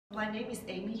My name is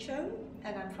Amy Cheung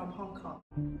and I'm from Hong Kong.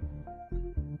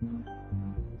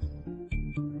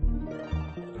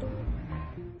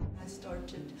 I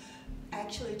started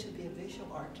actually to be a visual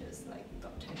artist like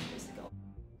about 10 years ago.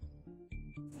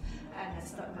 And I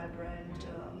started my brand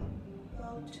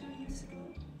about 2 years ago.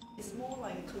 It's more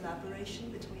like a collaboration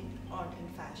between art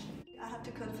and fashion. I have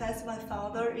to confess, my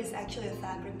father is actually a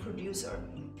fabric producer.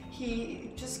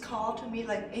 He just called to me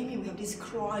like, Amy, we have this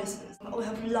crisis. We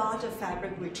have a lot of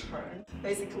fabric return.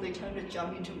 Basically turn the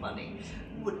jump into money.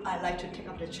 Would I like to take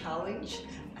up the challenge?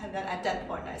 And then at that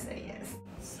point I say yes.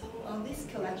 So this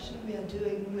collection we are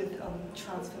doing with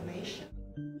transformation.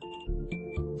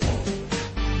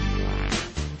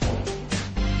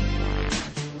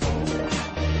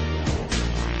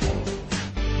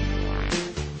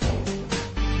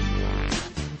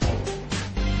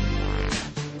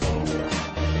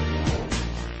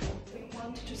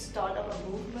 Start up a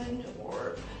movement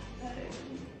or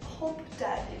hope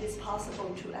that it is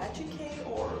possible to educate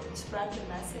or spread the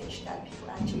message that people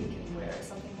actually can wear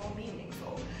something more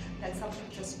meaningful than something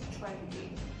just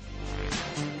trendy.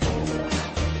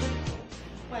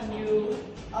 When you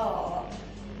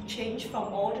change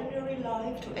from ordinary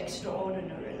life to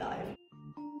extraordinary life.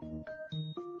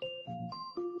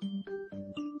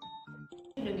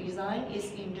 The design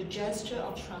is in the gesture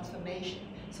of transformation.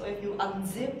 So if you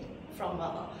unzip from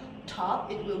a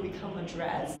top, it will become a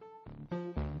dress.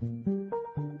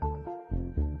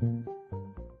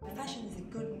 Fashion is a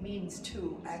good means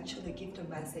to actually give the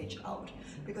message out,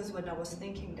 because when I was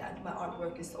thinking that my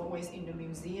artwork is always in the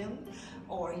museum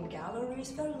or in galleries,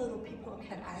 very little people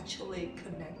can actually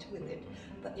connect with it.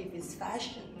 But if it's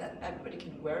fashion, then everybody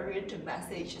can wear it, the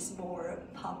message is more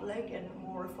public and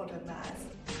more for the mass.